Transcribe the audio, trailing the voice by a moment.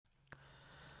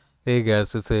Hey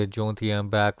guys, it's Jonty. I'm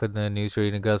back with the news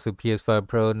reading regards to PS5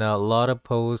 Pro. Now, a lot of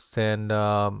posts and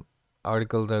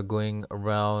articles are going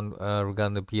around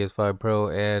regarding the PS5 Pro,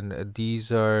 and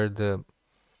these are the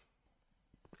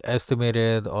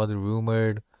estimated or the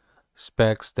rumored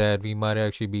specs that we might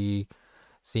actually be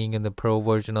seeing in the Pro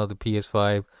version of the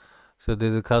PS5. So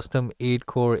there's a custom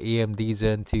 8-core AMD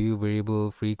Zen 2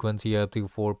 variable frequency up to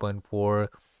 4.4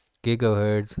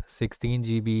 gigahertz, 16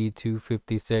 GB,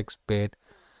 256-bit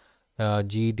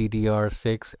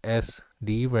GDDR6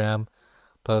 SDRAM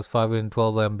plus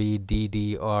 512 MB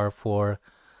DDR4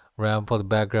 RAM for the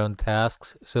background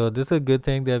tasks. So this is a good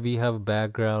thing that we have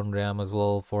background RAM as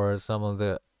well for some of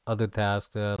the other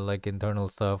tasks like internal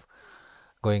stuff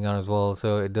going on as well.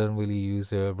 So it doesn't really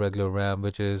use a regular RAM,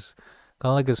 which is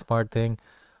kind of like a smart thing.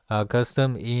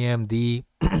 Custom AMD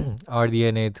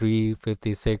RDNA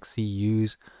 356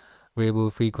 CUs,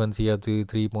 variable frequency up to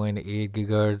 3.8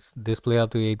 gigahertz, display up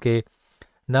to 8K.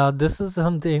 Now, this is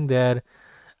something that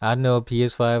I know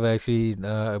PS5 actually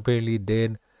apparently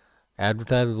did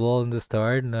advertise as well in the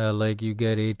start, like you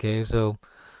get 8K. So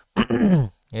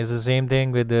it's the same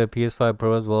thing with the PS5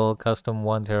 Pro as well, custom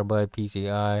 1 terabyte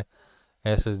PCIe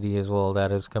SSD as well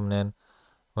that is coming in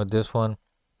with this one.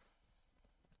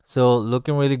 So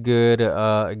looking really good.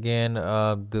 Again,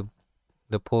 the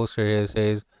poster here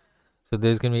says so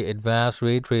there's gonna be advanced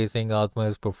ray tracing,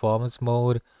 optimized performance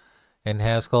mode,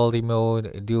 enhanced quality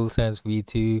mode, DualSense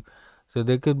V2. So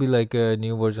there could be like a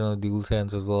new version of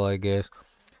DualSense as well, I guess.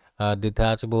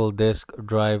 Detachable disk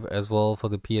drive as well for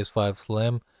the PS5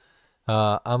 Slim.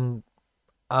 I'm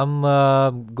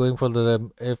going for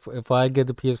the if I get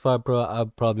the PS5 Pro, I'll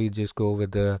probably just go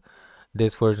with the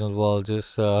this version as well.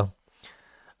 Just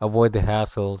avoid the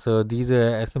hassle. So these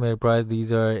are estimated price.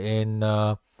 These are in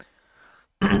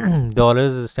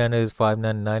dollars. The standard is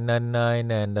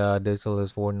 599.99 and digital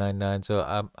is 499.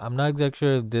 So I'm not exactly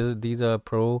sure if these are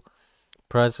Pro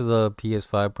prices or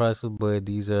PS5 prices, but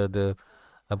these are the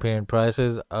apparent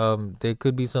prices. There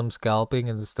could be some scalping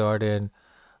in the start, and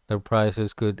the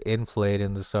prices could inflate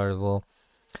in the start as well.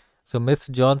 So Mr.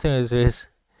 Johnson is his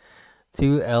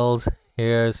two L's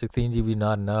here. 16 GB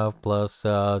not enough. Plus,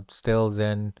 still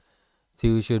Zen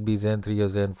 2 should be Zen 3 or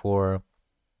Zen 4.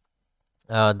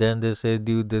 Then they say,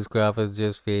 dude, this graph is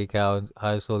just fake. How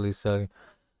high Sony selling?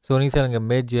 Sony selling a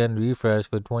mid-gen refresh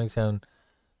for 27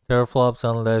 teraflops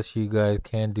unless you guys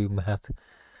can't do math,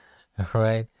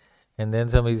 right? And then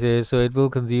somebody says, so it will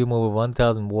consume over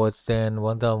 1000 watts, then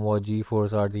 1000 watt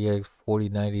GeForce RTX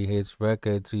 4090 hits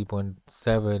record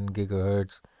 3.7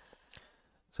 gigahertz.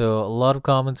 So a lot of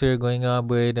comments here going on,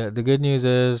 but the good news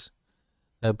is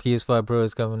that PS5 Pro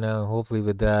is coming out. Hopefully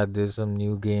with that, there's some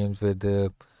new games with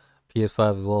the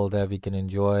PS5 as well that we can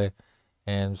enjoy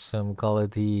and some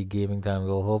quality gaming time as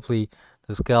well. Hopefully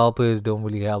the scalpers don't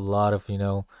really have a lot of,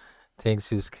 things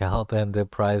to scalp and the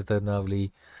price doesn't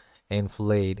really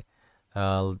inflate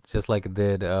just like it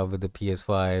did with the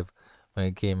PS5 when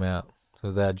it came out.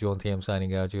 So that John T, I'm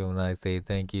signing out. You have a nice day.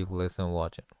 Thank you for listening and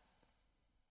watching.